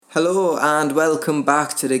Hello and welcome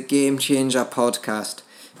back to the Game Changer podcast.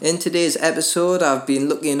 In today's episode, I've been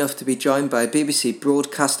lucky enough to be joined by BBC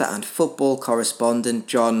broadcaster and football correspondent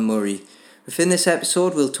John Murray. Within this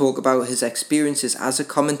episode, we'll talk about his experiences as a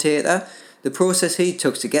commentator, the process he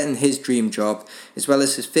took to getting his dream job, as well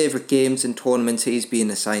as his favourite games and tournaments he's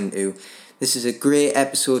been assigned to. This is a great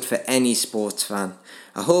episode for any sports fan.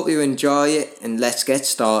 I hope you enjoy it, and let's get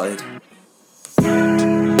started.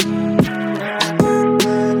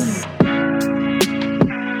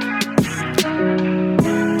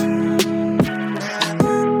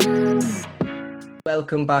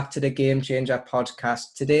 Welcome back to the Game Changer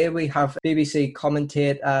podcast. Today we have BBC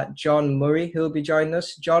commentator John Murray who will be joining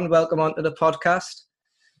us. John, welcome onto the podcast.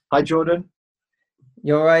 Hi, Jordan.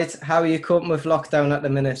 You all right? How are you coping with lockdown at the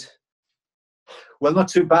minute? Well, not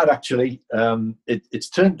too bad, actually. It's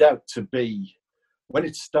turned out to be, when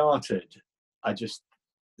it started, I just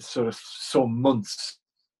sort of saw months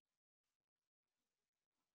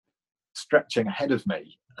stretching ahead of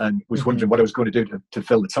me and was wondering what I was going to do to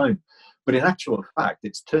fill the time. But in actual fact,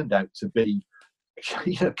 it's turned out to be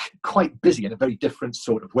quite busy in a very different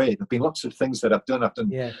sort of way. There have been lots of things that I've done. I've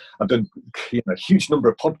done a huge number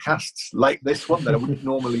of podcasts like this one that I wouldn't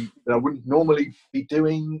normally be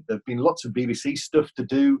doing. There've been lots of BBC stuff to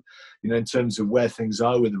do, in terms of where things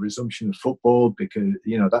are with the resumption of football, because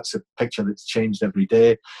that's a picture that's changed every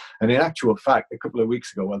day. And in actual fact, a couple of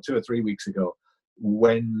weeks ago, 2 or 3 weeks ago,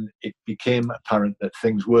 when it became apparent that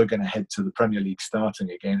things were going to head to the Premier League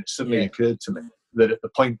starting again, it suddenly occurred to me that at the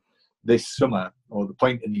point this summer, or the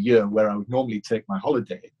point in the year where I would normally take my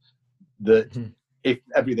holiday, that if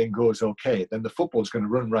everything goes okay, then the football's going to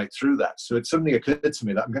run right through that. So it suddenly occurred to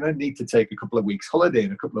me that I'm going to need to take a couple of weeks holiday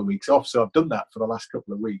and a couple of weeks off. So I've done that for the last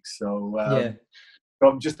couple of weeks. So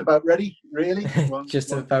I'm just about ready, really. Once we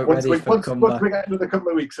get another couple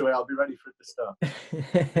of weeks away, I'll be ready for it to start.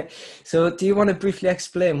 So do you want to briefly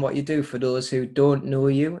explain what you do for those who don't know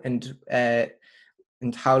you and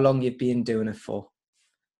how long you've been doing it for?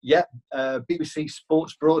 Yeah, BBC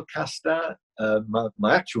sports broadcaster.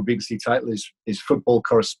 My actual BBC title is football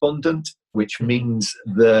correspondent, which means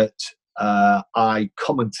that I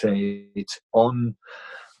commentate on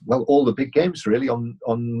all the big games really on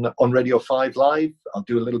Radio 5 Live. I'll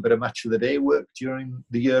do a little bit of match of the day work during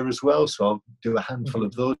the year as well, so I'll do a handful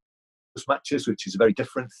of those matches, which is a very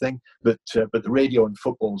different thing. But the radio and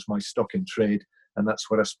football is my stock in trade, and that's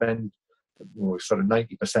what I spend sort of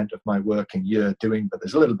 90% of my working year doing. But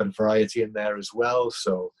there's a little bit of variety in there as well.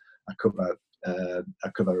 So I cover a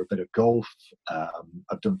bit of golf. I've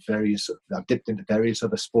dipped into various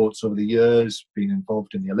other sports over the years, been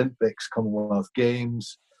involved in the Olympics, Commonwealth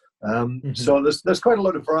Games. So there's quite a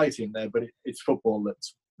lot of variety in there, but it's football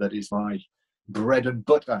that is my bread and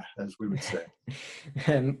butter, as we would say.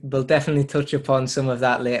 We'll definitely touch upon some of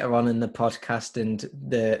that later on in the podcast and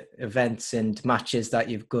the events and matches that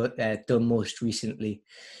you've done most recently.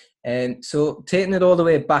 So taking it all the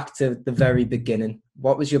way back to the very beginning,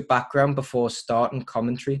 what was your background before starting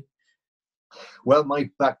commentary? Well,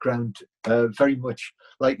 my background, very much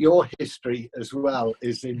like your history as well,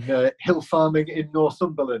 is in hill farming in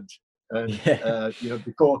Northumberland. And,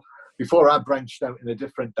 before I branched out in a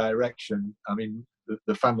different direction, I mean,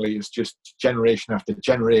 the family is just generation after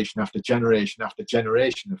generation after generation after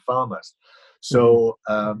generation of farmers. So,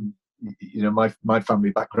 my family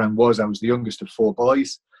background was I was the youngest of 4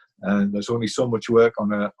 boys, and there's only so much work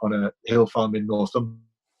on a hill farm in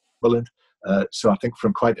Northumberland. So I think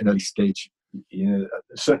from quite an early stage,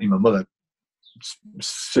 certainly my mother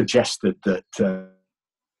suggested that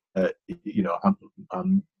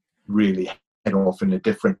I'm really head off in a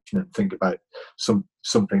different and think about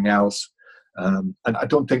something else. And I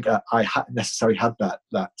don't think I necessarily had that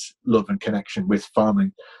love and connection with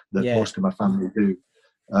farming that most of my family do.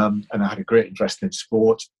 And I had a great interest in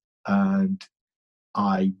sport, and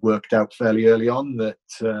I worked out fairly early on that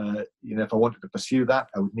if I wanted to pursue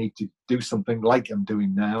that, I would need to do something like I'm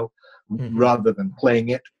doing now, rather than playing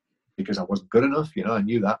it, because I wasn't good enough. I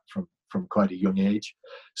knew that from quite a young age.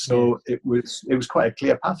 So it was quite a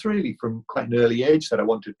clear path really from quite an early age that I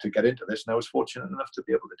wanted to get into this, and I was fortunate enough to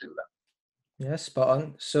be able to do that. Yeah, spot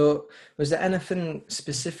on. So was there anything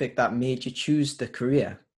specific that made you choose the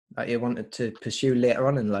career that you wanted to pursue later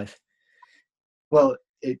on in life? Well,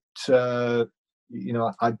 I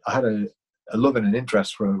had a love and an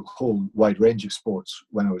interest for a whole wide range of sports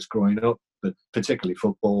when I was growing up, but particularly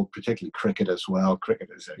football, particularly cricket as well. Cricket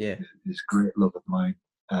is a great love of mine.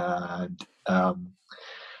 And the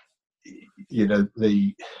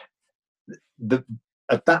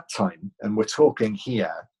at that time, and we're talking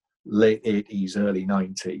here late 80s, early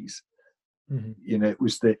 90s, Mm-hmm. You know, it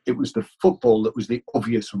was the football that was the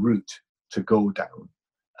obvious route to go down,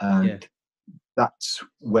 and that's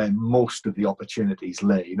where most of the opportunities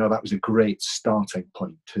lay. You know, that was a great starting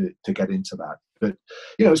point to get into that. But,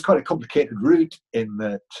 you know, it was quite a complicated route in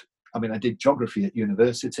that, I mean, I did geography at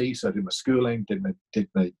university, so I did my schooling, did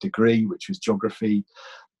my degree, which was geography,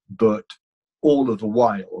 but all of the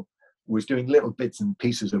while was doing little bits and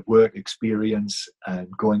pieces of work experience and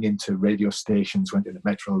going into radio stations, went into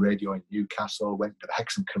Metro Radio in Newcastle, went to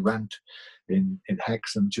Hexham Current in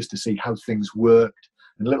Hexham just to see how things worked,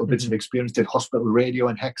 and little bits of experience. Did hospital radio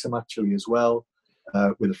in Hexham actually as well,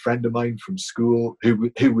 with a friend of mine from school who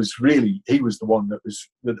was the one that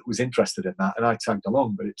was interested in that, and I tagged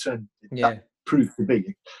along. But that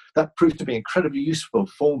proved to be incredibly useful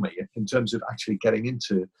for me in terms of actually getting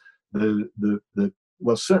into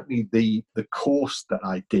certainly the course that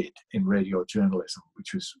I did in radio journalism,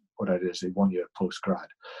 which was what I did as a 1-year postgrad.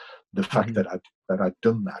 The fact that I'd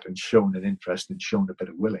done that and shown an interest and shown a bit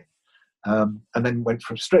of willing. And then went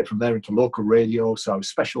straight from there into local radio. So I was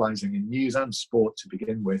specialising in news and sport to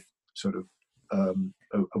begin with, sort of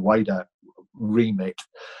a wider remit.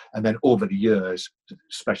 And then over the years,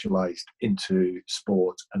 specialised into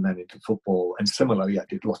sport and then into football. And similarly, I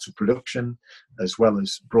did lots of production as well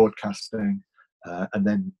as broadcasting, and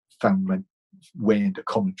then found my way into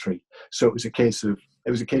commentary. So it was a case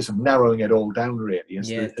of narrowing it all down really as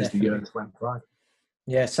the years went by.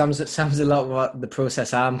 Yeah, sounds a lot what the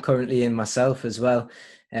process I'm currently in myself as well,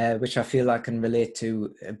 which I feel I can relate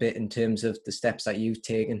to a bit in terms of the steps that you've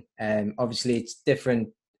taken. Obviously, it's different.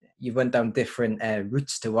 You went down different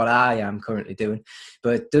routes to what I am currently doing,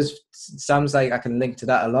 but it sounds like I can link to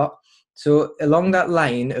that a lot. So along that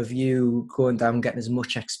line of you going down, getting as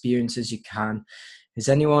much experience as you can, has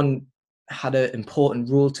anyone had an important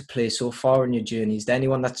role to play so far in your journey? Is there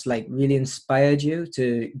anyone that's like really inspired you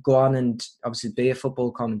to go on and obviously be a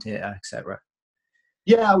football commentator, etc.?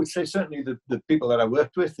 Yeah, I would say certainly the people that I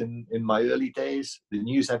worked with in my early days, the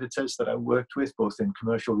news editors that I worked with, both in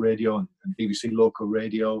commercial radio and BBC local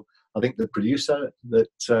radio. I think the producer that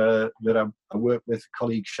I worked with,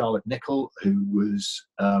 colleague Charlotte Nichol, who was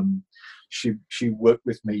she worked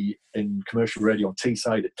with me in commercial radio on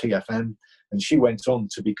Teesside at TFM, and she went on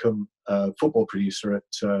to become a football producer at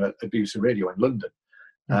BBC Radio in London.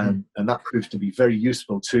 And that proved to be very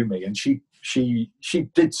useful to me. And she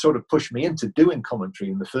did sort of push me into doing commentary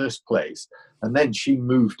in the first place, and then she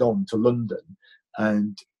moved on to London.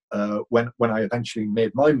 And when I eventually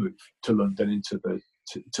made my move to London into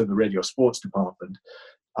the radio sports department,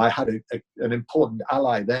 I had an important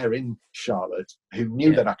ally there in Charlotte who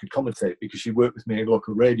knew that I could commentate because she worked with me in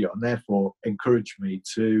local radio, and therefore encouraged me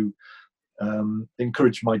to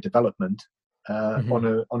encourage my development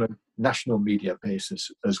on a national media basis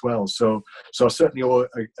as well. So I certainly owe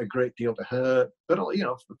a great deal to her, but you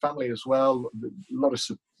know, the family as well. A lot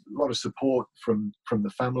of support from the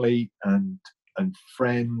family and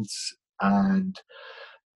friends, and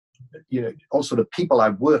you know, also the people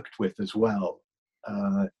I've worked with as well.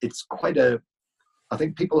 It's quite I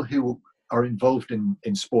think people who are involved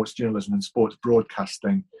in sports journalism and sports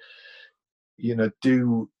broadcasting, you know,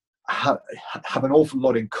 do have an awful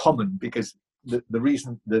lot in common, because the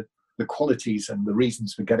reason the qualities and the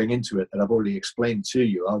reasons for getting into it that I've already explained to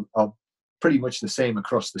you are pretty much the same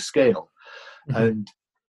across the scale. And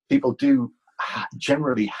people do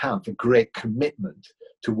generally have a great commitment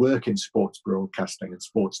to work in sports broadcasting and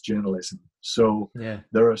sports journalism. So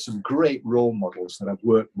there are some great role models that I've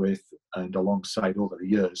worked with and alongside over the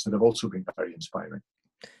years that have also been very inspiring.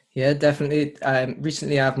 Yeah, definitely.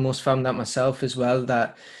 Recently, I've most found that myself as well,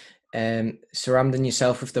 that surrounding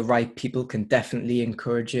yourself with the right people can definitely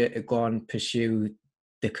encourage you to go and pursue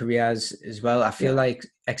the careers as well. I feel like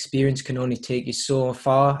experience can only take you so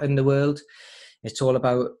far in the world. It's all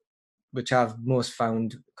about, which I've most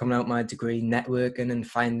found coming out my degree, networking and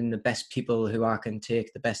finding the best people who I can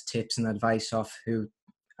take the best tips and advice off, who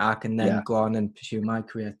I can then go on and pursue my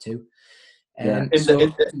career too. In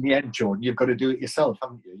the end, Jordan, you've got to do it yourself,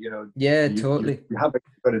 haven't you? You know, totally. You have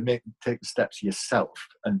got to take the steps yourself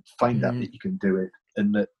and find out that you can do it.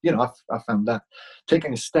 And that, you know, I found that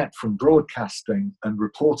taking a step from broadcasting and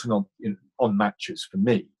reporting on matches for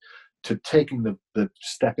me to taking the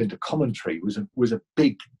step into commentary was a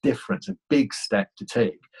big difference, a big step to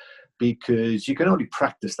take, because you can only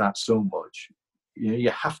practice that so much. You know,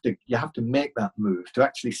 you have to make that move to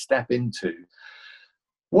actually step into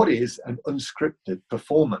what is an unscripted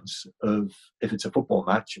performance of, if it's a football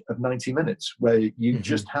match, of 90 minutes, where you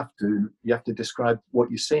just have to describe what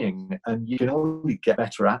you're seeing, and you can only get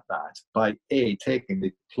better at that by A, taking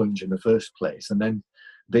the plunge in the first place, and then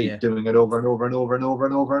B, doing it over and over and over and over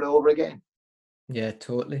and over and over again. Yeah,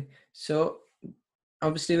 totally. So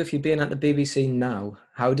obviously, with you being at the BBC now,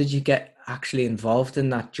 how did you get actually involved in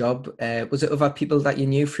that job? Was it other people that you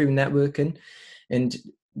knew through networking? And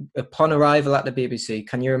upon arrival at the BBC,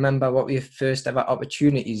 can you remember what were your first ever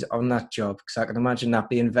opportunities on that job? Because I can imagine that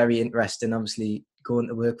being very interesting, obviously going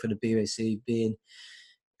to work for the BBC, being,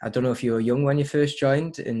 I don't know if you were young when you first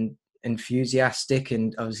joined and enthusiastic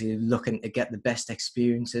and obviously looking to get the best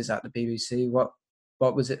experiences at the BBC. What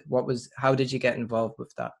was it? How did you get involved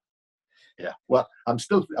with that? Yeah, well, I'm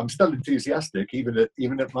still enthusiastic even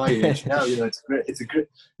at my age now. It's great. It's a great.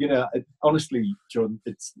 Honestly, John,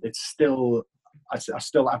 it's still. I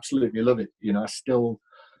still absolutely love it. I still.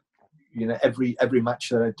 Every match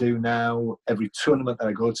that I do now, every tournament that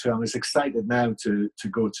I go to, I'm as excited now to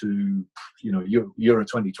go to, Euro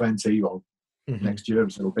 2020 or Hmm. next year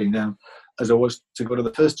as it'll be now, as I was to go to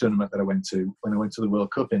the first tournament that I went to when I went to the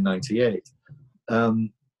World Cup in '98.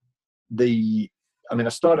 Um, the I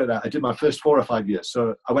started out. I did my first 4 or 5 years.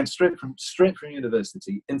 So I went straight from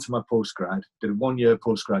university into my postgrad. Did a 1 year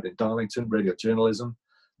postgrad in Darlington, radio journalism.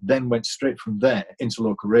 Then went straight from there into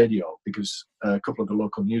local radio because a couple of the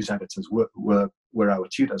local news editors were our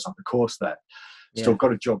tutors on the course there. So Yeah.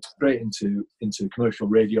 got a job straight into commercial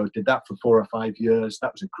radio. Did that for 4 or 5 years.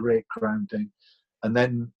 That was a great grounding. And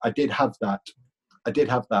then I did have that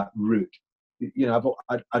route.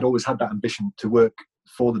 I'd always had that ambition to work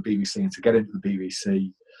for the BBC and to get into the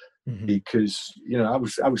BBC Hmm. because I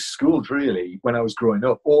was schooled really when I was growing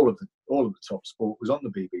up. All of the top sport was on the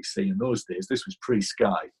BBC in those days. This was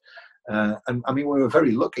pre-Sky, and we were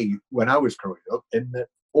very lucky when I was growing up in that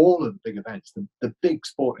all of the big events, the big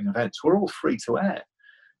sporting events, were all free to air.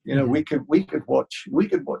 Hmm. We could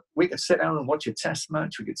sit down and watch a test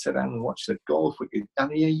match. We could sit down and watch the golf. You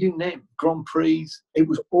name it, Grand Prix. It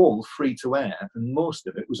was all free to air, and most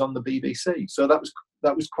of it was on the BBC. So that was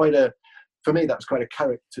quite a, for me, that was quite a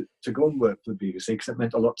carrot to go and work for the BBC because it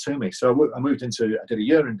meant a lot to me. So I did a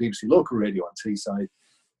year in BBC local radio on Teesside,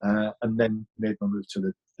 and then made my move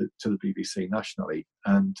to the BBC nationally.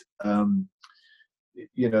 And I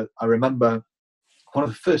remember one of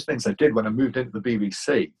the first things I did when I moved into the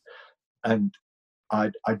BBC, and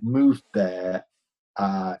I'd moved there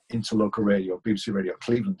into local radio, BBC Radio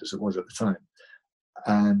Cleveland as it was at the time.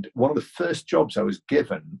 And one of the first jobs I was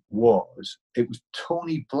given was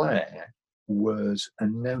Tony Blair was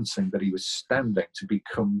announcing that he was standing to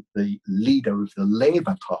become the leader of the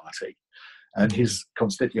Labour Party. And his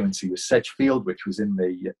constituency was Sedgefield, which was in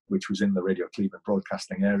the Radio Cleveland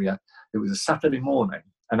broadcasting area. It was a Saturday morning,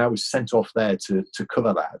 and I was sent off there to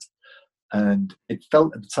cover that. And it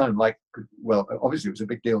felt at the time like, well, obviously it was a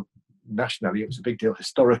big deal nationally. It was a big deal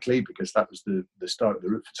historically because that was the start of the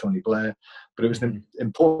route for Tony Blair. But it was an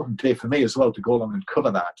important day for me as well to go along and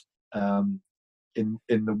cover that in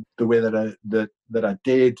the way that I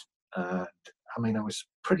did. I was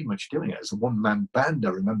pretty much doing it as a one-man band, I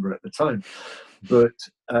remember at the time. But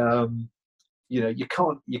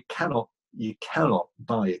you cannot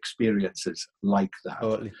buy experiences like that.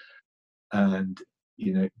 Totally. And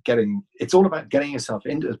it's all about getting yourself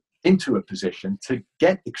into a position to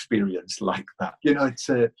get experience like that.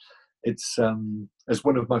 It's as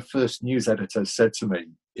one of my first news editors said to me.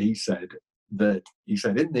 He said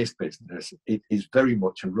in this business it is very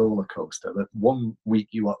much a roller coaster, that 1 week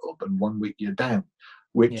you are up and 1 week you're down,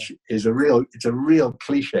 which is a real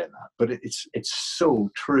cliche, that, but it's so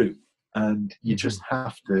true. And you just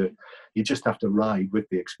have to ride with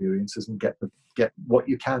the experiences and get what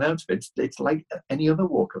you can out of it. It's like any other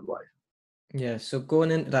walk of life. Yeah. So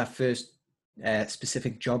going into that first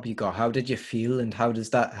specific job you got, how did you feel, and how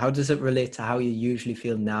does it relate to how you usually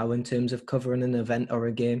feel now in terms of covering an event or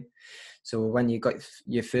a game? So when you got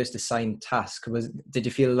your first assigned task, did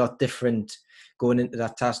you feel a lot different going into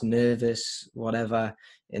that task, nervous, whatever?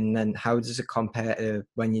 And then how does it compare to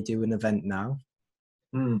when you do an event now?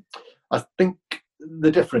 I think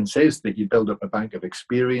the difference is that you build up a bank of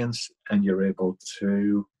experience and you're able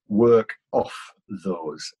to work off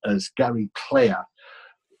those. As Gary Player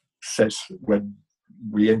says when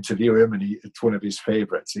we interview him, and it's one of his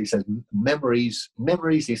favourites. He says, memories.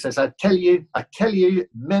 He says, I tell you,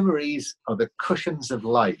 memories are the cushions of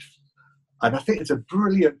life. And I think it's a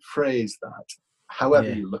brilliant phrase, that,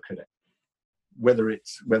 however you look at it, whether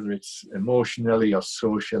it's emotionally or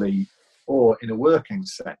socially or in a working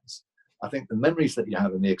sense. I think the memories that you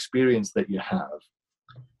have and the experience that you have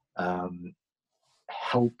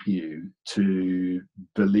help you to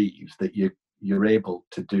believe that you're able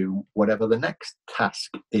to do whatever the next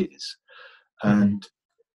task is. And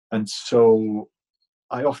so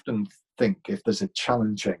I often think if there's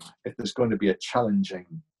going to be a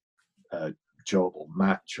challenging job or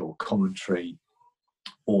match or commentary,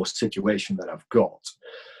 or situation that I've got,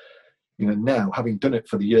 now having done it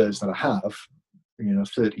for the years that I have,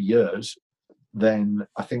 30 years, then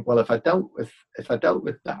I think, well, if I dealt with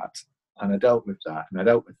that, and I dealt with that, and I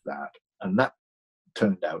dealt with that, and that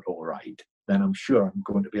turned out all right, then I'm sure I'm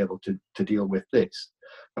going to be able to deal with this.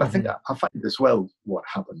 But I think I find as well, what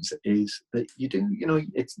happens is that you do,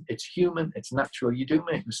 it's human, it's natural. You do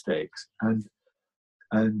make mistakes, and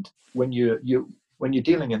when you're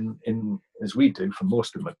dealing in as we do for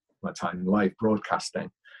most of my time live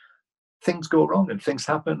broadcasting, things go wrong and things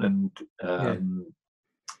happen, and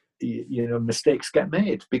mistakes get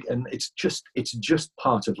made, and it's just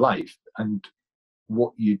part of life. And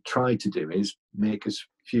what you try to do is make as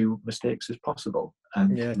few mistakes as possible,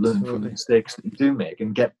 and learn from the mistakes that you do make,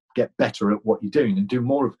 and get better at what you're doing, and do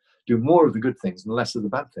more of the good things and less of the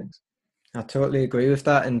bad things. I totally agree with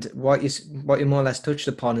that. And what you more or less touched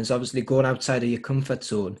upon is obviously going outside of your comfort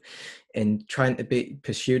zone and trying to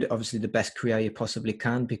pursue obviously the best career you possibly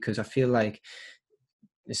can. Because I feel like,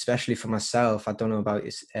 especially for myself, I don't know about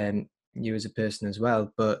you as a person as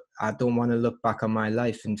well, but I don't want to look back on my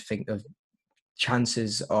life and think of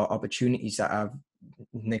chances or opportunities that I've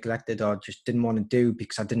neglected or just didn't want to do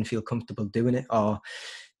because I didn't feel comfortable doing it, or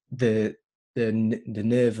the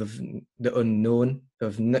nerve of the unknown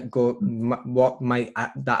of what might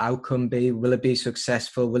that outcome be. Will it be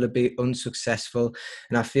successful? Will it be unsuccessful?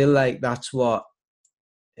 And I feel like that's what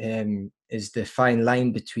is the fine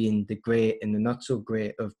line between the great and the not so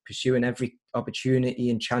great, of pursuing every opportunity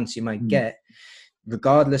and chance you might get,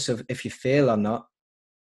 regardless of if you fail or not.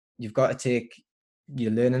 You've got to take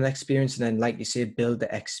your learning experience and then, like you say, build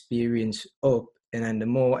the experience up. And then the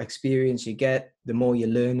more experience you get, the more you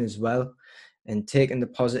learn as well. And taking the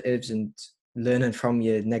positives and learning from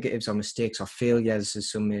your negatives or mistakes or failures,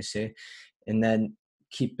 as some may say, and then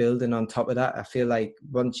keep building on top of that. I feel like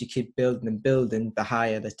once you keep building and building, the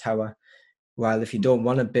higher the tower. While if you don't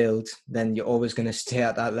want to build, then you're always going to stay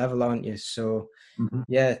at that level, aren't you? So,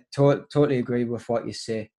 yeah, totally agree with what you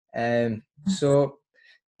say. So,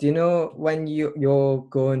 do you know when you're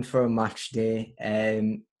going for a match day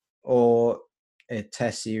or a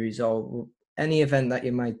test series or any event that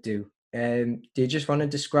you might do, do you just want to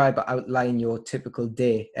describe or outline your typical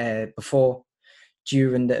day before,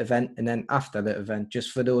 during the event, and then after the event,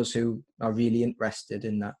 just for those who are really interested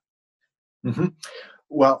in that?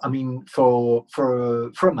 Well, I mean, for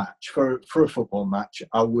a match, for a football match,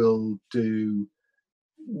 I will do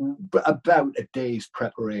about a day's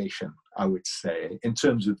preparation, I would say, in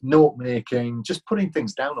terms of note making, just putting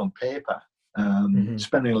things down on paper,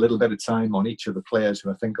 spending a little bit of time on each of the players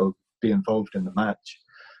who I think will be involved in the match,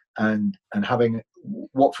 and having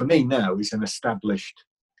what for me now is an established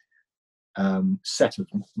set of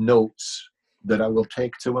notes that I will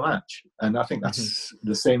take to a match. And I think that's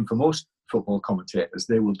the same for most football commentators.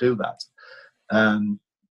 They will do that.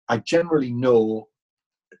 I generally know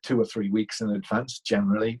 2 or 3 weeks in advance,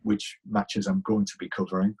 generally, which matches I'm going to be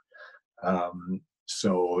covering.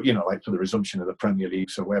 So, like for the resumption of the Premier League,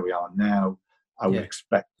 so where we are now, I would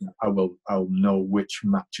expect I'll know which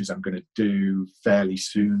matches I'm going to do fairly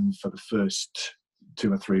soon for the first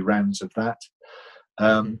 2 or 3 rounds of that.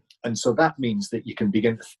 And so that means that you can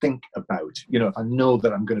begin to think about, if I know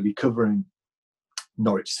that I'm going to be covering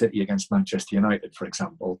Norwich City against Manchester United, for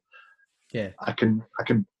example, I can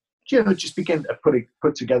just begin to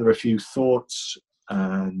put together a few thoughts,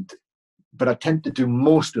 but I tend to do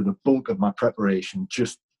most of the bulk of my preparation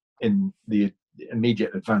just in the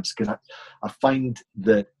immediate advance, because I find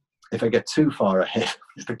that if I get too far ahead,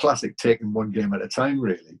 it's the classic taking one game at a time,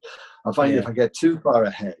 really. I find if I get too far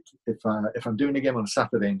ahead, if I'm doing a game on a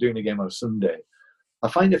Saturday and doing a game on a Sunday, I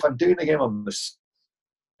find if I'm doing a game on the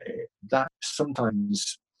Sunday, that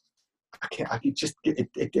sometimes I can just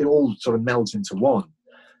it all sort of melds into one.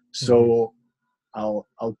 So I'll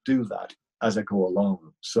do that as I go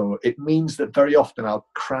along. So it means that very often I'll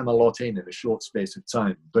cram a lot in a short space of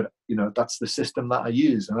time. But that's the system that I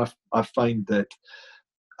use, and I find that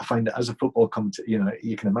as a football commentator,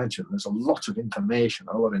 you can imagine there's a lot of information,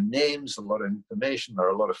 a lot of names, a lot of information, there are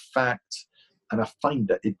a lot of facts, and I find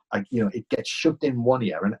that it gets shoved in one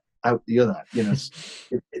ear and out the other.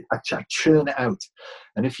 I churn it out.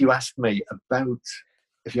 And if you ask me about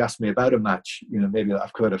a match, maybe that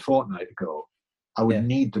I've covered a fortnight ago, I would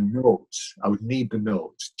need the notes. I would need the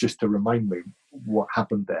notes just to remind me what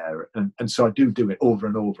happened there. And so I do it over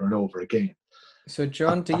and over and over again. So,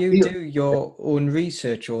 John, do you do your own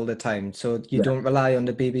research all the time? So you don't rely on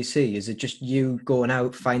the BBC? Is it just you going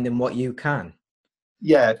out, finding what you can?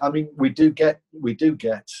 Yeah, I mean, we do get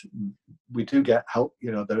help.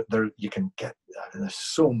 There you can get. There's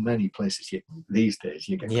so many places these days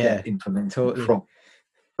you can get information from.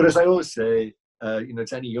 But as I always say, to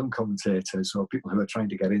any young commentators or people who are trying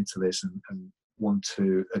to get into this and want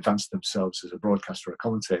to advance themselves as a broadcaster or a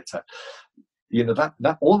commentator,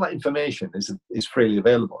 that all that information is freely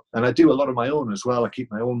available. And I do a lot of my own as well. I keep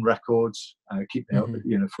my own records. I keep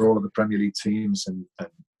for all of the Premier League teams and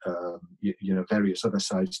various other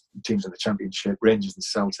sides, teams in the Championship, Rangers and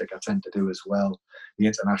Celtic I tend to do as well, the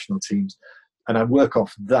international teams. And I work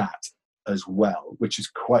off that as well, which is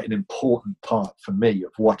quite an important part for me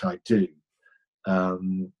of what I do,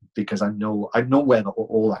 because I know where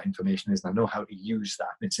all that information is, and I know how to use that.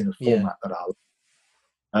 It's in a format that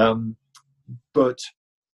I'll. But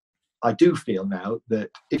I do feel now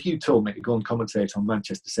that if you told me to go and commentate on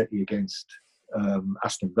Manchester City against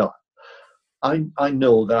Aston Villa, I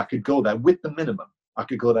know that I could go there with the minimum. I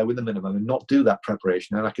could go there with the minimum and not do that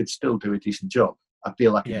preparation, and I could still do a decent job. I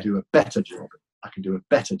feel I can do a better job. I can do a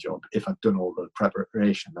better job if I've done all the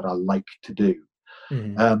preparation that I like to do.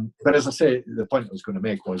 But as I say, the point I was going to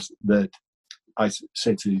make was that I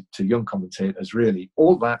say to young commentators, really,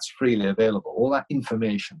 all that's freely available. All that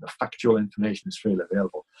information, the factual information, is freely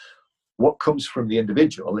available. What comes from the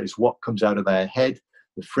individual is what comes out of their head,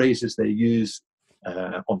 the phrases they use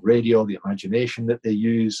on radio, the imagination that they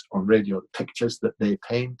use on radio, the pictures that they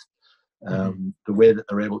paint, the way that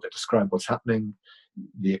they're able to describe what's happening,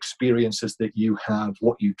 the experiences that you have,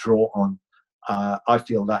 what you draw on. I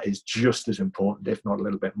feel that is just as important, if not a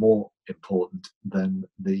little bit more important, than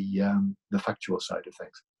the factual side of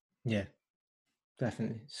things. Yeah,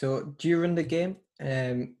 definitely. So during the game,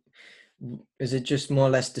 is it just more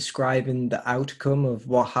or less describing the outcome of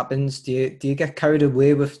what happens? Do you get carried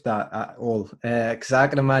away with that at all? Because I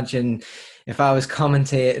can imagine if I was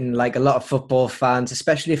commentating, like a lot of football fans,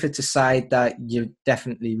 especially if it's a side that you're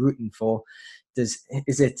definitely rooting for, is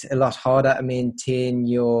it a lot harder to maintain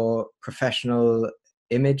your professional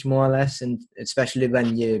image, more or less, and especially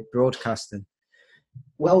when you're broadcasting?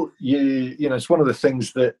 Well, it's one of the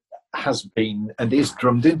things that has been and is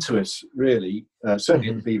drummed into us, really.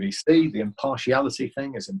 Certainly at the BBC, the impartiality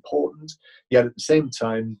thing is important. Yet at the same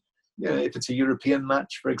time, if it's a European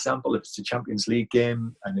match, for example, if it's a Champions League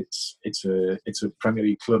game and it's a Premier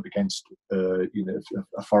League club against a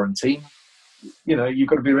foreign team, you've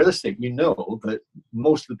got to be realistic. You know that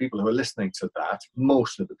most of the people who are listening to that,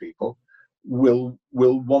 most of the people will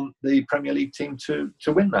want the Premier League team to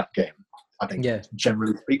win that game. I think,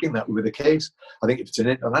 generally speaking, that will be the case. I think if it's an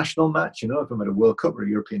international match, if I'm at a World Cup or a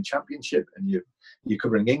European Championship and you're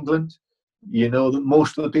covering England, you know that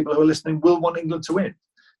most of the people who are listening will want England to win.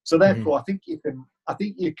 So therefore, I think you can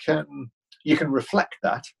reflect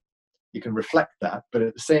that. You can reflect that, but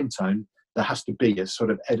at the same time, there has to be a sort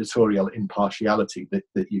of editorial impartiality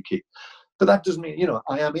that you keep. But that doesn't mean,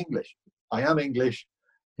 I am English. My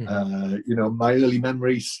early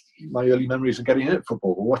memories of getting into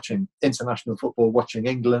football were watching international football, watching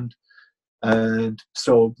England. And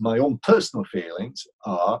so my own personal feelings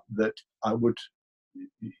are that I would,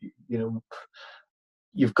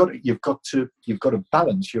 you've got to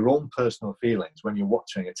balance your own personal feelings when you're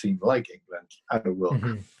watching a team like England at a World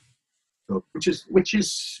Cup, which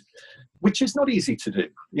is not easy to do.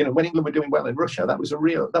 When England were doing well in Russia, that was a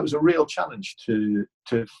real challenge to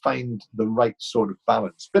find the right sort of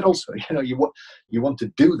balance. But also, you want to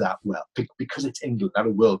do that well because it's England at a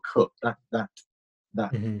World Cup. That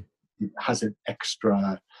has an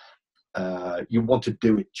extra. You want to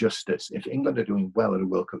do it justice. If England are doing well at a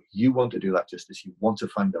World Cup, you want to do that justice. You want to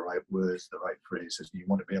find the right words, the right phrases. You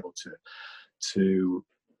want to be able to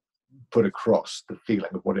put across the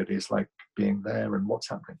feeling of what it is like being there and what's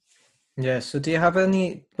happening. Yeah, so do you have when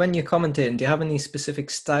you're commentating, do you have any specific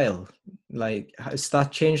style? Like, has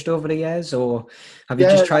that changed over the years, or have you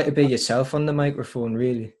just tried to be yourself on the microphone,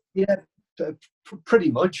 really? Yeah, pretty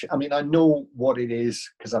much. I mean, I know what it is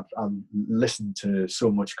because I've listened to so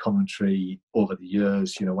much commentary over the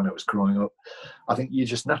years, when I was growing up. I think you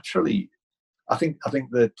just naturally, I think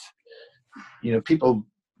that, people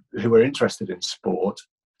who are interested in sport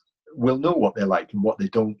will know what they like and what they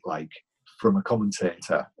don't like from a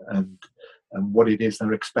commentator and what it is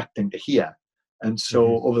they're expecting to hear. And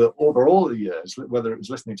so over all the years, whether it was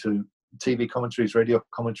listening to TV commentaries, radio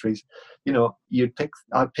commentaries,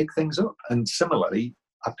 I'd pick things up. And similarly,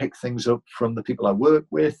 I pick things up from the people I work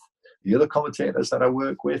with, the other commentators that I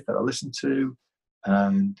work with, that I listen to.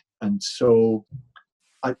 And so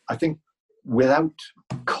I think without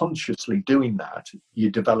consciously doing that, you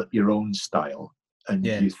develop your own style. And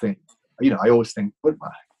you think, I always think,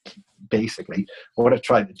 basically, what I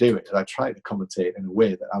try to do is I try to commentate in a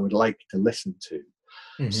way that I would like to listen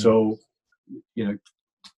to. So,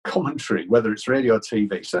 commentary, whether it's radio or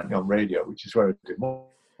TV, certainly on radio, which is where I do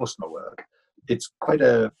most of my work, it's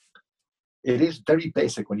it is very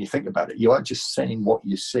basic when you think about it. You are just saying what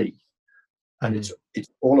you see. And it's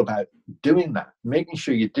all about doing that, making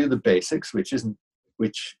sure you do the basics, which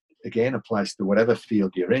again applies to whatever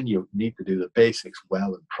field you're in. You need to do the basics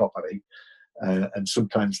well and properly. And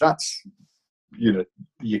sometimes that's, you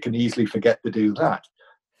can easily forget to do that.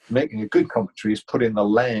 Making a good commentary is putting the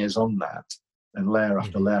layers on that, and layer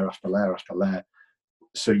after layer after layer after layer.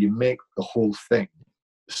 So you make the whole thing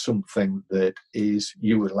something that is,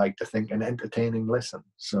 you would like to think, an entertaining listen.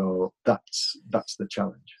 So that's the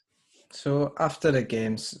challenge. So after the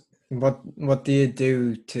games, what do you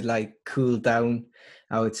do to like cool down,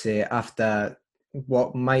 I would say, after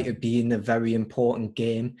what might have been a very important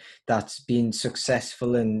game that's been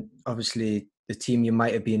successful, and obviously the team you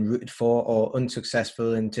might have been rooted for, or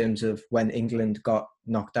unsuccessful in terms of when England got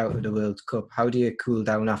knocked out of the World Cup? How do you cool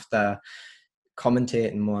down after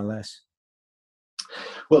commentating, more or less?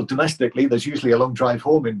 Well, domestically, there's usually a long drive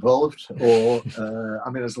home involved, or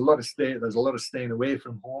there's a lot of staying away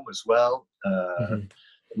from home as well,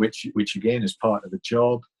 which again is part of the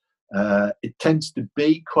job. It tends to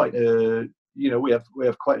be quite a, we have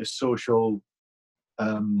quite a social,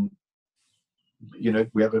 we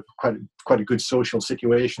have quite a good social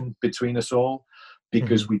situation between us all,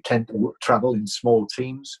 because we tend to travel in small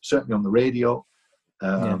teams. Certainly on the radio,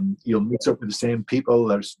 you'll meet up with the same people.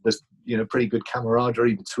 There's pretty good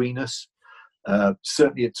camaraderie between us.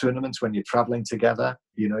 Certainly at tournaments, when you're traveling together,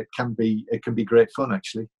 it can be great fun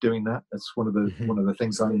actually doing that. That's one of the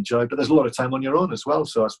things I enjoy. But there's a lot of time on your own as well.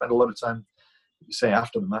 So I spend a lot of time, say,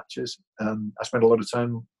 after the matches. I spend a lot of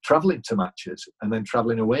time traveling to matches and then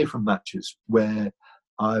traveling away from matches, where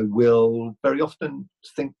I will very often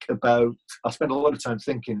I spend a lot of time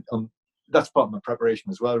thinking on. That's part of my preparation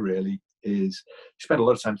as well, really, is you spend a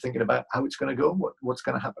lot of time thinking about how it's going to go, what's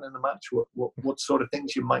going to happen in the match, what sort of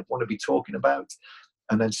things you might want to be talking about.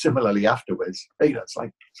 And then similarly afterwards, it's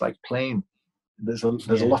like playing. There's a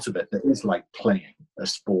lot of it that is like playing a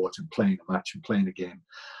sport and playing a match and playing a game.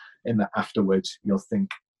 In that afterwards, you'll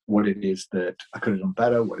think what it is that I could have done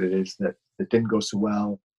better, what it is that didn't go so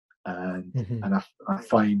well. And I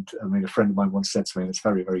find, a friend of mine once said to me, and it's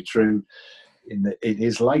very, very true, in that it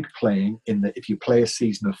is like playing, in that if you play a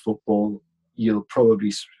season of football, you'll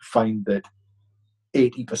probably find that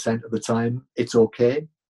 80% of the time it's okay.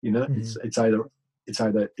 It's either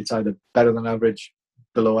better than average,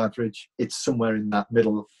 below average. It's somewhere in that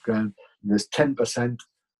middle ground. And there's 10%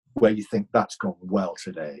 where you think that's gone well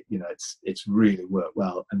today. It's really worked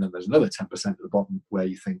well. And then there's another 10% at the bottom where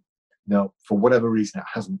you think, no, for whatever reason, it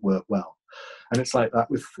hasn't worked well. And it's like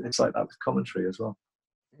that with commentary as well.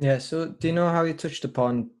 Yeah, so do you know how you touched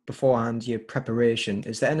upon beforehand your preparation?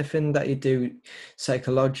 Is there anything that you do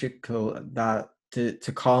psychological that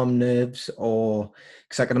to calm nerves? Or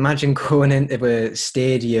because I can imagine going into a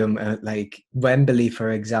stadium like Wembley,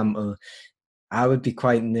 for example, I would be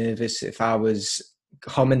quite nervous if I was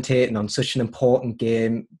commentating on such an important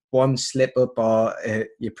game. One slip up, or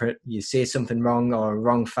you say something wrong, or a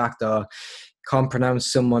wrong fact, or can't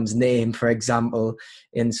pronounce someone's name, for example,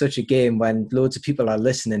 in such a game when loads of people are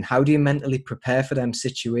listening. How do you mentally prepare for them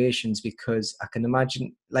situations? Because I can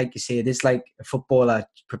imagine, like you say, it is like a footballer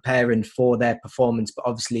preparing for their performance, but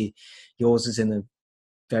obviously yours is in a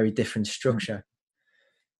very different structure.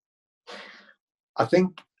 I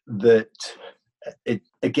think that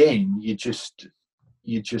again, you just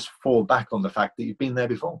fall back on the fact that you've been there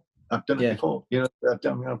before. I've done it before. I've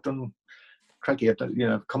done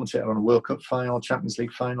commentator on a World Cup final, Champions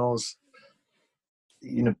League finals,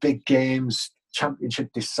 big games,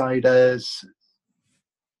 championship deciders.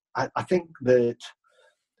 I think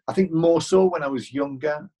more so when I was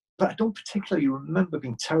younger, but I don't particularly remember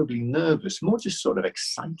being terribly nervous, more just sort of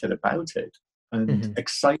excited about it, and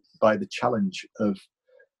excited by the challenge of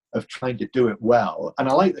trying to do it well. And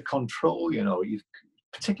I like the control,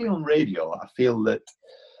 particularly on radio. I feel that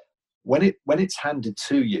when it's handed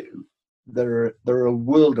to you, there are a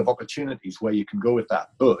world of opportunities where you can go with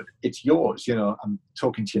that, but it's yours. I'm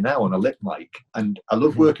talking to you now on a lit mic, and I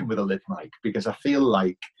love working with a lit mic because I feel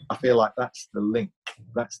like that's the link.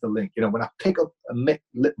 That's the link. When I pick up a lit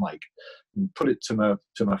mic and put it to my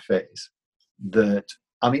face, that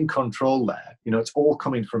I'm in control there. It's all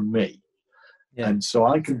coming from me, and so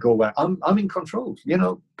I can go where I'm in control.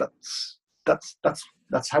 That's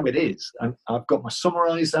how it is, and I've got my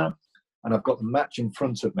summarizer, and I've got the match in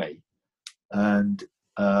front of me. And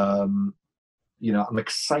I'm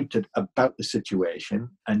excited about the situation,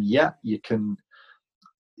 and you can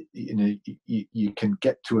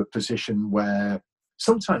get to a position where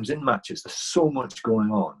sometimes in matches there's so much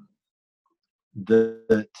going on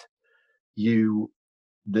that you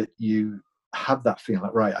have that feeling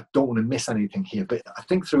like, right, I don't want to miss anything here. But I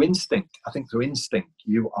think through instinct,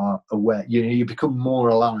 you are aware. You become more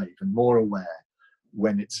alive and more aware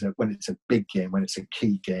when it's a big game, when it's a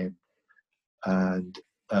key game, and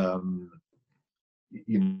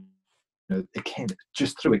you know, again,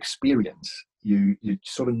 just through experience, you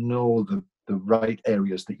sort of know the right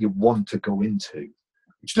areas that you want to go into,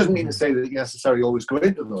 which doesn't mean to say that you necessarily always go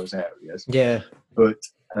into those areas. Yeah. But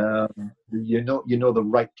you know the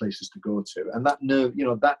right places to go to, and that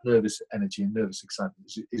nervous energy and nervous excitement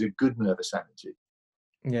is a good nervous energy.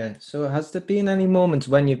 Yeah. So has there been any moments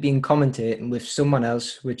when you've been commentating with someone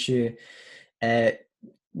else which you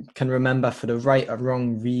can remember for the right or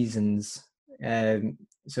wrong reasons?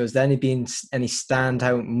 So has there been any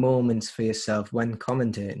standout moments for yourself when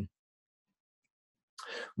commentating?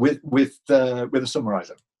 With a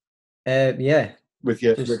summariser? Yeah. With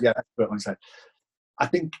your expert on side. I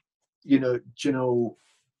think, I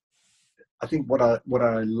think what I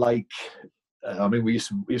like, I mean, we use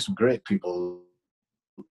some great people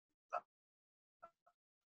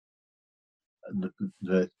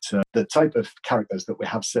the type of characters that we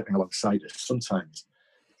have sitting alongside us. Sometimes,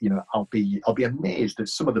 I'll be amazed at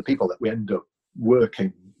some of the people that we end up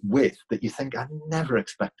working with that you think, I never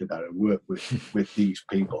expected that I would work with these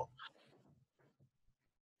people.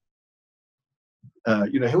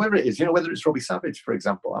 Whoever it is, whether it's Robbie Savage, for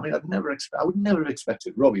example. I mean, I would never have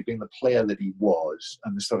expected Robbie, being the player that he was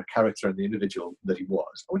and the sort of character and the individual that he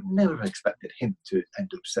was, I would never have expected him to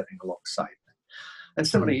end up sitting alongside me. And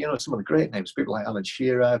similarly, some of the great names, people like Alan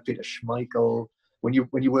Shearer, Peter Schmeichel. When you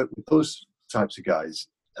work with those types of guys,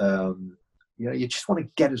 you just want to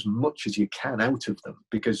get as much as you can out of them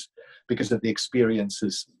because of the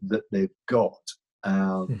experiences that they've got.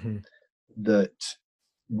 That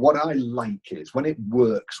what I like is when it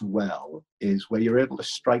works well is where you're able to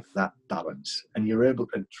strike that balance and you're able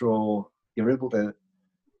to.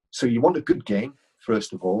 So you want a good game,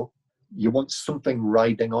 first of all. You want something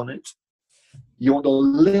riding on it. You want a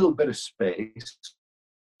little bit of space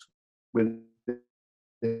within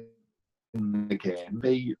the game,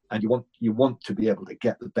 and you want to be able to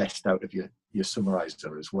get the best out of your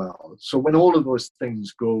summariser as well. So when all of those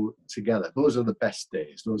things go together, those are the best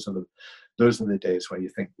days. Those are the days where you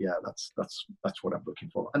think, yeah, that's what I'm looking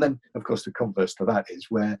for. And then, of course, the converse to that is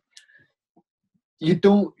where you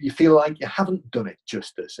feel like you haven't done it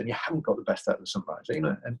justice and you haven't got the best out of the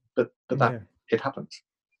summariser, but it happens.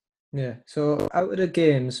 Yeah. So out of the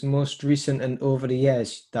games, most recent and over the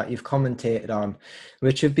years that you've commentated on,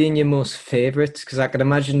 which have been your most favourite? Because I can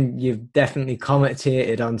imagine you've definitely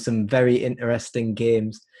commentated on some very interesting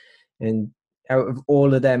games. And out of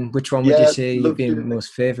all of them, which one would you say you've been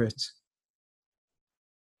most favourite?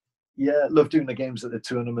 Yeah, love doing the games at the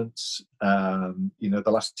tournaments. The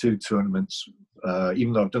last two tournaments,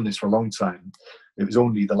 even though I've done this for a long time, it was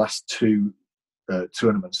only the last two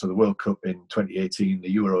tournaments, so the World Cup in 2018,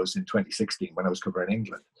 the Euros in 2016 when I was covering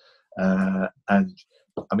England. And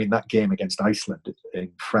I mean, that game against Iceland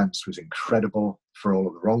in France was incredible for all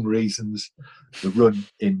of the wrong reasons. The run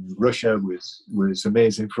in Russia was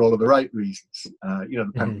amazing for all of the right reasons.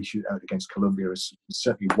 The penalty shootout against Colombia was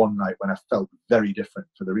certainly one night when I felt very different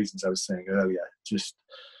for the reasons I was saying earlier. Just,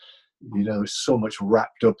 so much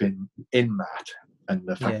wrapped up in that. And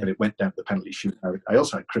the fact that it went down to the penalty shootout. I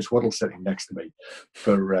also had Chris Waddle sitting next to me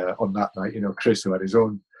on that night. Chris, who had his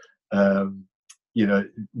own,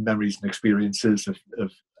 memories and experiences of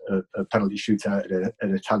a penalty shootout at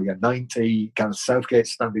Italia 90. Gareth Southgate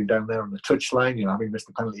standing down there on the touchline, having missed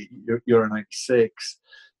the penalty Euro 96.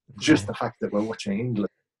 Just the fact that we're watching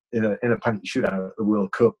England in a penalty shootout at the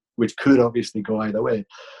World Cup, which could obviously go either way.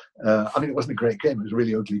 It wasn't a great game. It was a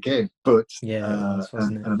really ugly game, but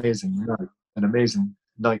an amazing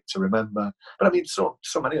night to remember. But I mean, so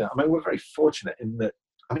many of them. I mean, we're very fortunate in that.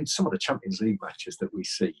 I mean, some of the Champions League matches that we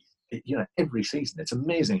see, every season, it's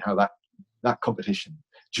amazing how that competition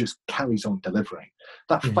just carries on delivering.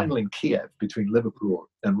 That final in Kiev between Liverpool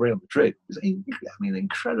and Real Madrid was,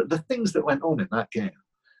 incredible. The things that went on in that game.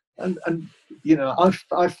 And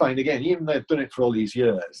I find, again, even though I've done it for all these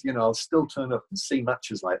years, I'll still turn up and see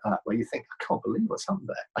matches like that where you think, I can't believe what's happened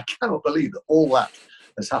there. I cannot believe that all that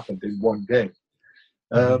has happened in one game.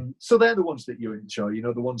 So they're the ones that you enjoy,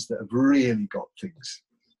 the ones that have really got things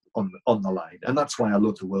on the line. And that's why I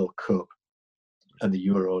love the World Cup and the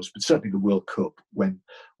Euros, but certainly the World Cup, when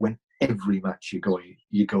every match you go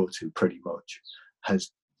to pretty much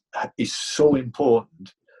is so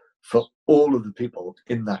important for all of the people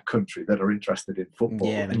in that country that are interested in football.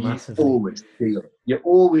 And massively. You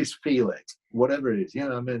always feel it, whatever it is. I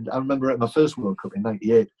remember at my first World Cup in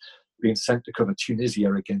 '98 being sent to cover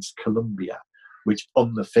Tunisia against Colombia, which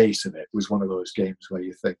on the face of it was one of those games where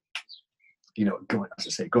you think, going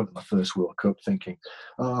to my first World Cup thinking,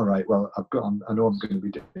 all right, well, I know I'm going to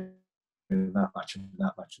be doing that match and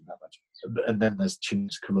that match and that match. And then there's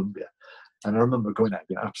Tunis, Colombia. And I remember going out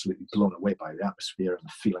being absolutely blown away by the atmosphere and the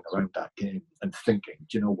feeling around that game and thinking,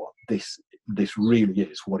 do you know what, this really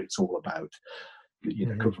is what it's all about,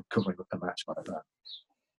 covering up a match like that.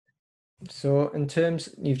 So in terms,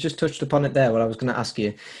 you've just touched upon it there, what I was going to ask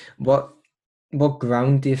you, what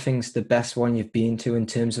ground do you think is the best one you've been to in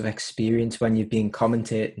terms of experience when you've been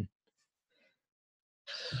commentating?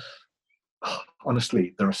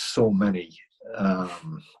 Honestly, there are so many. The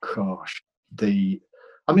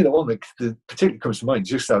one that particularly comes to mind,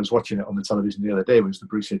 just I was watching it on the television the other day, was the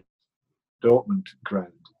Borussia Dortmund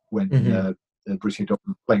ground when Borussia Dortmund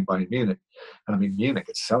was playing Bayern Munich. And I mean, Munich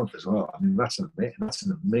itself as well. I mean, that's an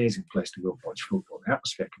amazing place to go and watch football. The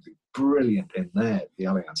atmosphere can be brilliant in there, the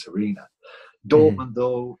Allianz Arena. Dortmund,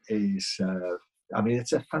 though, is...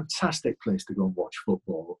 it's a fantastic place to go and watch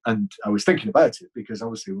football. And I was thinking about it because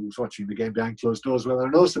obviously we was watching the game behind closed doors where there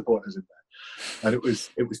are no supporters in there. And it was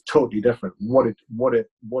totally different. What a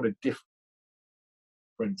difference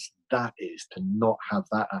that is to not have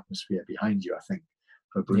that atmosphere behind you, I think,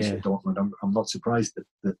 for Borussia Dortmund. I'm not surprised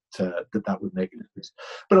that would make a difference.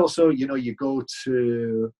 But also, you go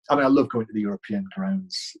to... I love going to the European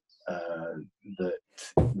grounds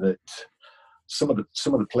that some of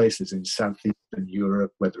the places in Southeastern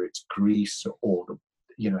Europe, whether it's Greece or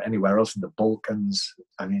anywhere else in the Balkans,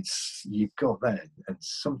 you go there and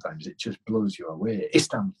sometimes it just blows you away.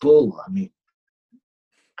 Istanbul,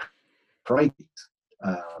 Prague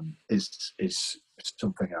is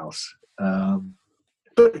something else.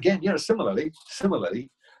 But again, similarly,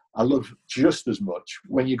 I love just as much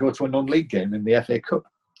when you go to a non-league game in the FA Cup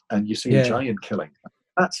and you see a giant killing.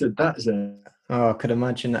 That is a. Oh, I could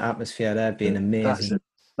imagine the atmosphere there being amazing.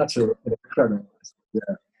 That's incredible.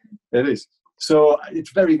 Yeah, it is. So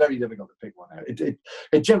it's very, very difficult to pick one out. It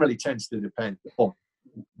generally tends to depend on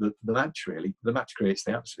the match, really. The match creates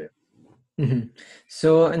the atmosphere. Mm-hmm.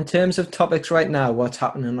 So in terms of topics right now, what's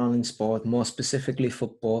happening on in sport, more specifically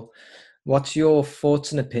football, what's your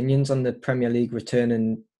thoughts and opinions on the Premier League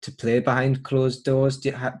returning to play behind closed doors?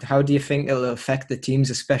 How do you think it'll affect the teams,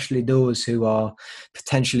 especially those who are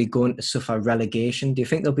potentially going to suffer relegation? Do you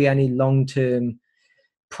think there'll be any long-term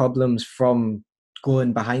problems from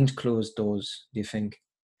going behind closed doors, do you think?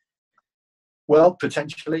 Well,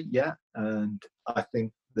 potentially, yeah. And I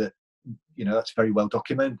think that, that's very well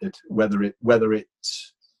documented, whether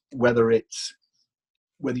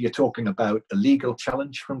you're talking about a legal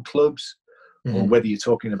challenge from clubs, or whether you're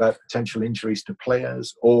talking about potential injuries to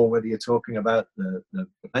players, or whether you're talking about the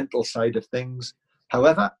mental side of things.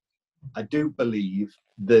 However, I do believe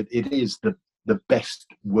that it is the best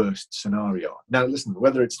worst scenario. Now, listen,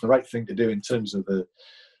 whether it's the right thing to do in terms of the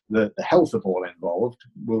health of all involved,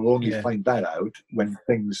 we'll only find that out when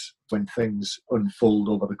things unfold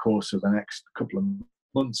over the course of the next couple of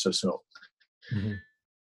months or so. Mm-hmm.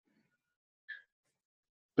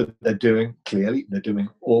 But they're doing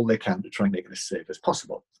all they can to try and make it as safe as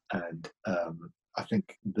possible. And I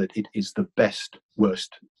think that it is the best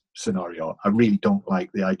worst scenario. I really don't like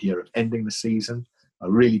the idea of ending the season. I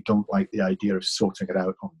really don't like the idea of sorting it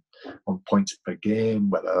out on points per game,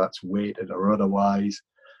 whether that's weighted or otherwise.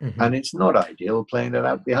 Mm-hmm. And it's not ideal playing it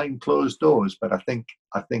out behind closed doors. But I think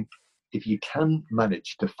if you can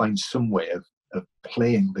manage to find some way of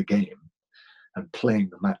playing the game and playing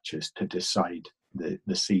the matches to decide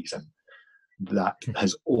the season, that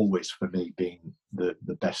has always for me been the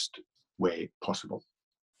best way possible.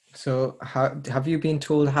 So have you been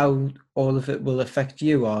told how all of it will affect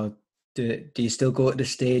you, or do you still go to the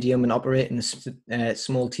stadium and operate in a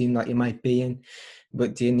small team that you might be in,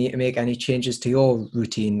 but do you need to make any changes to your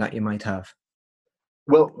routine that you might have?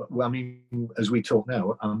 Well, as we talk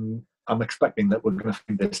now, I'm expecting that we're going to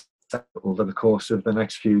find this out over the course of the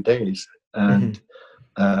next few days, and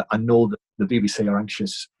I know that the BBC are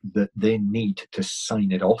anxious that they need to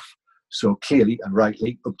sign it off. So clearly and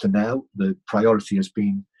rightly, up to now, the priority has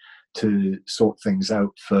been to sort things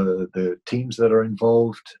out for the teams that are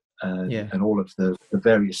involved and all of the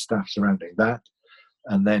various staff surrounding that.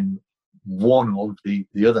 And then one of the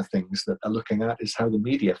other things that they're looking at is how the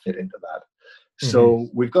media fit into that. So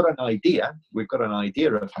we've got an idea. We've got an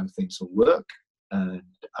idea of how things will work. And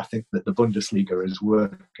I think that the Bundesliga is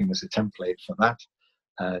working as a template for that.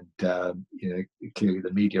 And clearly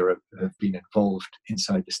the media have been involved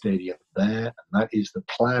inside the stadium there, and that is the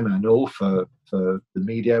plan. I know for the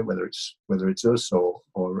media, whether it's us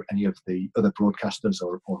or any of the other broadcasters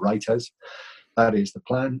or writers, that is the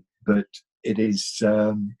plan. But it is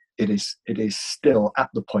it is still at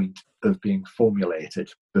the point of being formulated,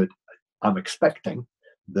 but I'm expecting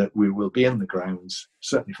that we will be in the grounds,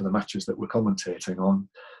 certainly for the matches that we're commentating on,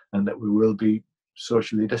 and that we will be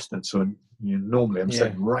socially distant. So normally I'm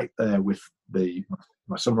sitting right there with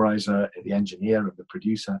my summariser, the engineer and the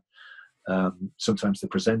producer, sometimes the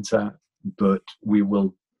presenter, but we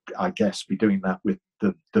will, I guess, be doing that with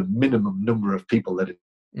the minimum number of people that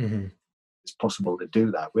it's possible to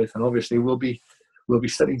do that with, and obviously we'll be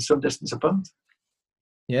sitting some distance apart.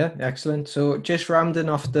 Yeah, excellent. So just rounding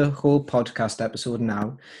off the whole podcast episode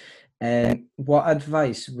now, what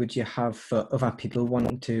advice would you have for other people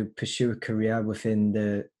wanting to pursue a career within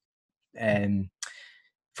the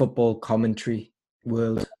football commentary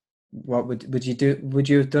world? What would you do? Would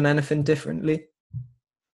you have done anything differently?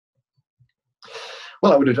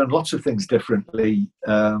 Well, I would have done lots of things differently.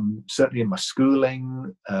 Certainly in my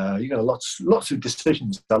schooling, lots of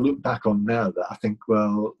decisions I look back on now that I think,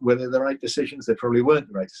 well, were they the right decisions? They probably weren't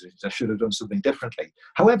the right decisions. I should have done something differently.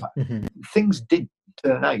 However, things did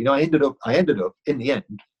turn out. I ended up in the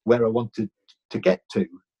end where I wanted to get to,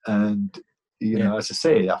 and as I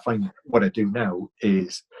say, I find what I do now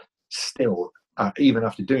is still, even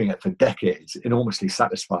after doing it for decades, enormously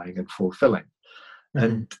satisfying and fulfilling.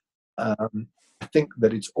 And I think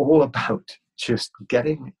that it's all about just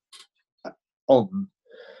getting on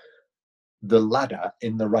the ladder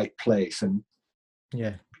in the right place, and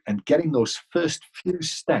getting those first few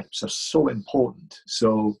steps are so important.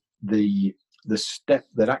 So the step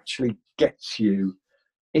that actually gets you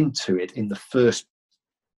into it in the first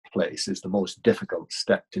place is the most difficult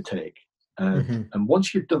step to take. And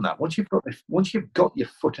once you've done that, once you've got your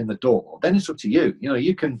foot in the door, then it's up to you.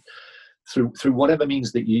 You can, through whatever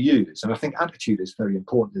means that you use. And I think attitude is very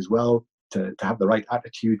important as well. To have the right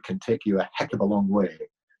attitude can take you a heck of a long way.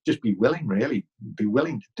 Just be willing, really. Be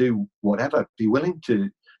willing to do whatever. Be willing to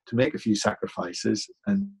make a few sacrifices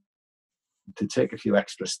and to take a few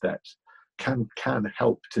extra steps can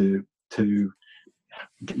help to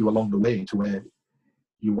get you along the way to where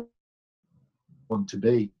you want to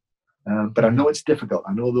be. But I know it's difficult.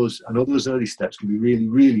 I know those early steps can be really,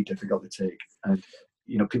 really difficult to take. And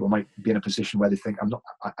people might be in a position where they think,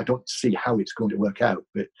 I don't see how it's going to work out,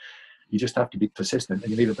 but you just have to be persistent,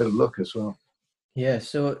 and you need a bit of luck as well. Yeah.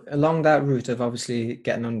 So along that route of obviously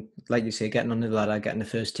getting on, like you say, getting on the ladder, getting the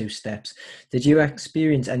first two steps, did you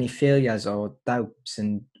experience any failures or doubts,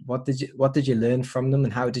 and what did you learn from them,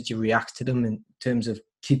 and how did you react to them in terms of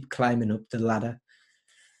keep climbing up the ladder?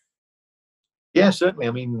 Yeah, certainly.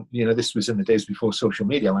 I mean, this was in the days before social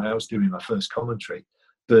media when I was doing my first commentary.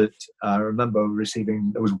 But I remember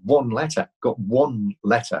there was one letter,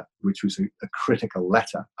 which was a critical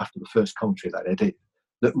letter after the first commentary that I did,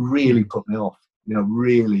 that really put me off,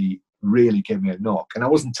 really, really gave me a knock. And I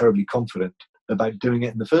wasn't terribly confident about doing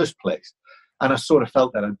it in the first place. And I sort of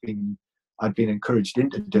felt that I'd been encouraged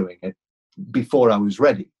into doing it before I was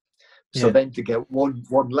ready. So then to get one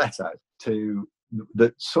letter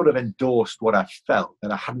that sort of endorsed what I felt,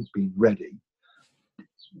 that I hadn't been ready,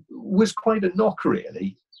 was quite a knock,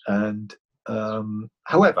 really. And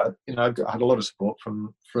however, I had a lot of support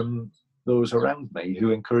from those around me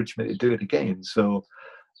who encouraged me to do it again. So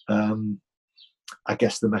I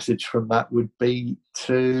guess the message from that would be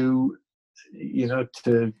to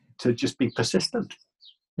just be persistent.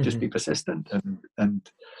 Just be persistent,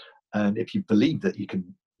 and if you believe that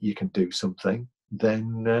you can do something,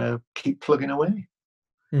 then keep plugging away.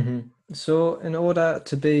 So in order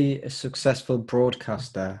to be a successful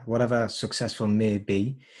broadcaster, whatever successful may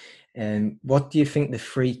be, what do you think the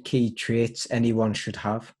 3 key traits anyone should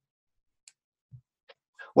have?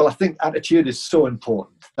 Well, I think attitude is so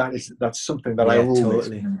important. That's something that I always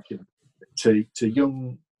mention to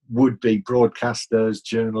young would-be broadcasters,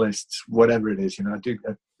 journalists, whatever it is.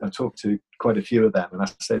 I talk to quite a few of them, and I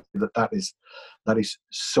say that is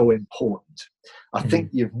so important. I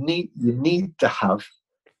think you need to have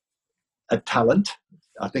a talent.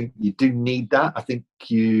 I think you do need that. I think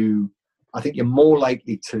you're more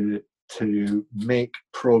likely to make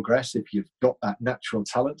progress if you've got that natural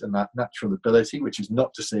talent and that natural ability, which is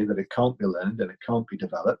not to say that it can't be learned and it can't be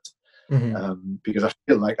developed. Because I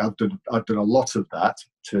feel like I've done a lot of that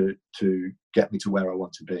to get me to where I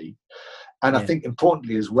want to be. And I think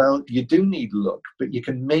importantly as well, you do need luck, but you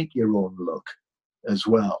can make your own luck as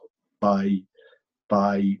well by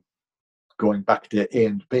going back to A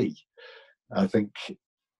and B. I think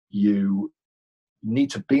you need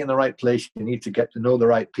to be in the right place. You need to get to know the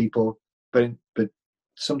right people, but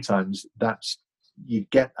sometimes you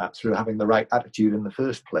get that through having the right attitude in the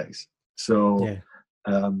first place. So,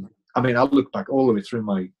 I look back all the way through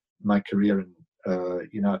my career, and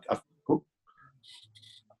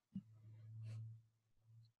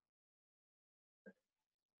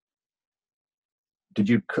did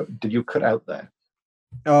you cut out there?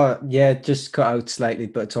 Oh yeah, just cut out slightly,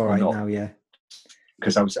 but it's all right now. Yeah,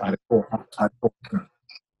 because I had a so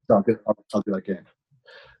I'll do that again.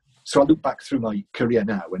 So I look back through my career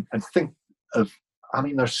now and think of, I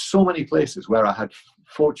mean, there's so many places where I had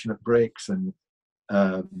fortunate breaks and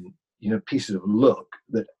pieces of luck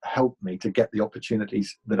that helped me to get the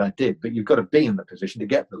opportunities that I did. But you've got to be in the position to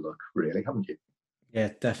get the luck, really, haven't you? Yeah,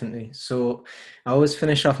 definitely. So I always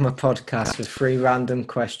finish off my podcast with 3 random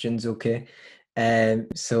questions. Okay,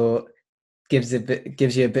 so gives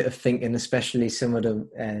you a bit of thinking, especially some of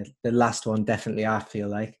the last one. Definitely, I feel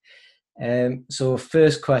like. So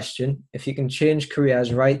first question: if you can change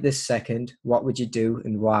careers right this second, what would you do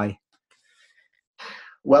and why?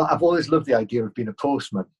 Well, I've always loved the idea of being a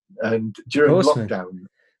postman, and during lockdown,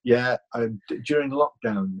 during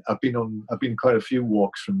lockdown, I've been quite a few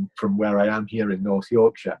walks from where I am here in North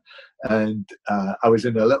Yorkshire, and I was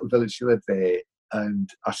in a little village the other day, and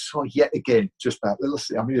I saw yet again just that little.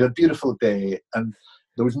 I mean, it was a beautiful day, and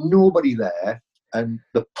there was nobody there, and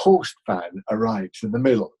the post van arrives in the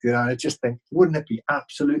middle. You know, I just think, wouldn't it be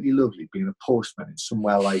absolutely lovely being a postman in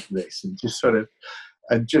somewhere like this, and just sort of,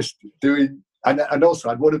 and just doing. And also,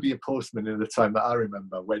 I'd want to be a postman in the time that I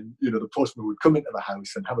remember when, you know, the postman would come into the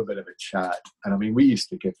house and have a bit of a chat. And I mean, we used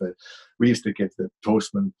to give the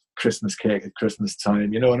postman Christmas cake at Christmas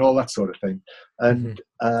time, you know, and all that sort of thing. And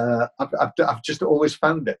I've just always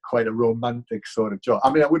found it quite a romantic sort of job.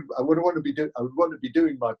 I mean, I would want to be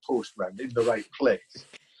doing my post round in the right place.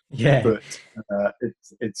 Yeah, but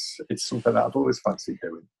it's something that I've always fancied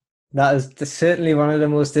doing. That is certainly one of the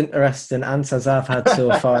most interesting answers I've had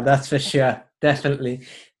so far. That's for sure. Definitely.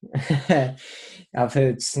 I've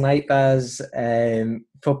heard snipers,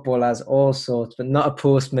 footballers, all sorts, but not a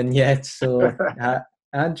postman yet. So I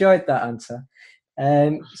enjoyed that answer.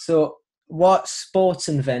 So what sports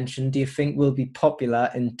invention do you think will be popular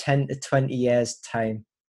in 10 to 20 years' time?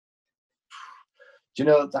 Do you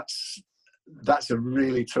know, that's a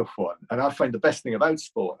really tough one. And I find the best thing about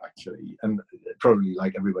sport, actually, and probably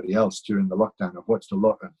like everybody else during the lockdown, I've watched a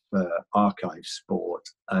lot of archive sport.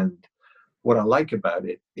 And what I like about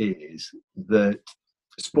it is that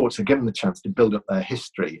sports are given the chance to build up their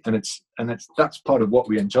history. And that's part of what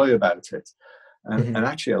we enjoy about it. And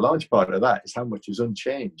actually, a large part of that is how much is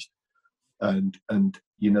unchanged. And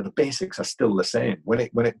you know, the basics are still the same. When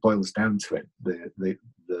it boils down to it,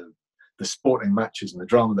 the sporting matches and the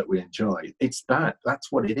drama that we enjoy,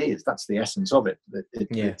 that's what it is. That's the essence of it.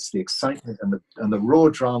 It's the excitement and the raw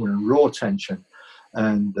drama and raw tension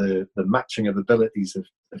and the matching of abilities of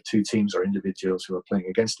two teams or individuals who are playing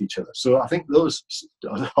against each other. So I think those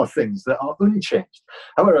are things that are unchanged.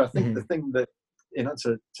 However, I think the thing that, in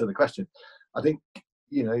answer to the question, I think,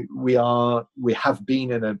 you know, we have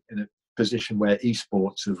been in a position where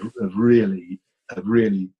esports have really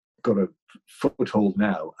got a foothold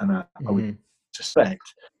now, and I would suspect,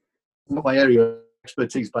 not my area of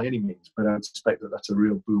expertise by any means, but I would suspect that that's a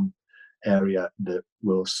real boom area that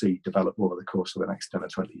we'll see develop over the course of the next 10 or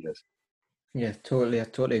 20 years. Yeah, totally. I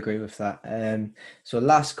totally agree with that. So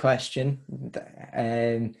last question.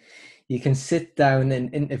 You can sit down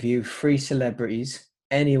and interview 3 celebrities,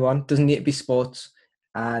 anyone, doesn't need to be sports,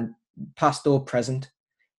 and past or present.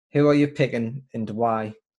 Who are you picking and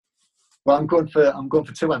why? Well, I'm going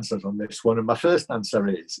for 2 answers on this one, and my first answer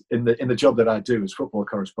is in the job that I do as football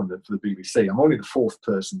correspondent for the BBC. I'm only the 4th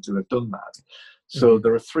person to have done that. So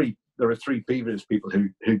there are three previous people who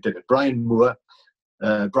did it: Brian Moore,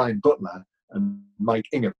 Brian Butler, and Mike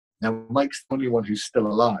Ingham. Now, Mike's the only one who's still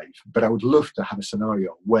alive, but I would love to have a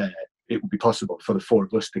scenario where it would be possible for the 4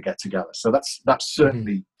 of us to get together. So that's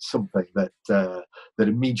certainly something that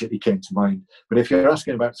immediately came to mind. But if you're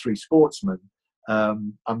asking about 3 sportsmen,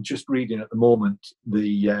 I'm just reading at the moment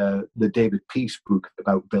the David Peace book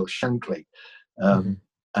about Bill Shankly,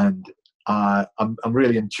 and I'm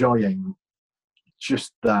really enjoying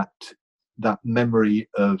just that memory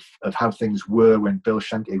of how things were when Bill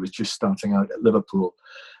Shankly was just starting out at Liverpool.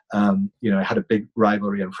 You know, I had a big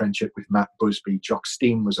rivalry and friendship with Matt Busby. Jock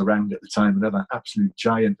Stein was around at the time, another absolute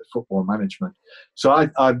giant of football management. So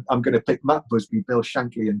I'm going to pick Matt Busby, Bill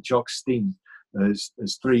Shankly, and Jock Stein as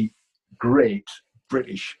 3 great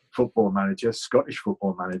British football managers, Scottish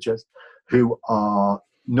football managers, who are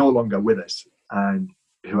no longer with us and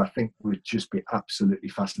who I think would just be absolutely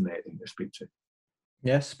fascinating to speak to.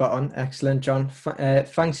 Yes, spot on. Excellent, John.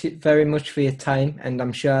 Thanks very much for your time, and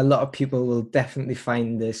I'm sure a lot of people will definitely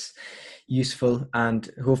find this useful, and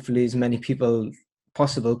hopefully as many people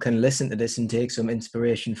possible can listen to this and take some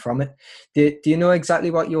inspiration from it. Do you know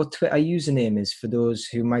exactly what your Twitter username is for those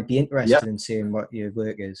who might be interested in seeing what your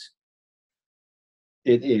work is?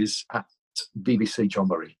 It is at BBC John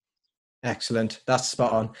Murray. Excellent. That's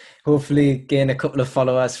spot on. Hopefully gain a couple of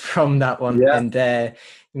followers from that one, and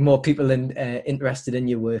more people interested in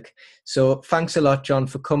your work. So thanks a lot, John,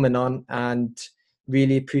 for coming on, and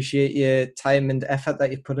really appreciate your time and effort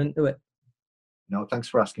that you put into it. No, thanks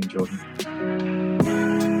for asking, Jordan.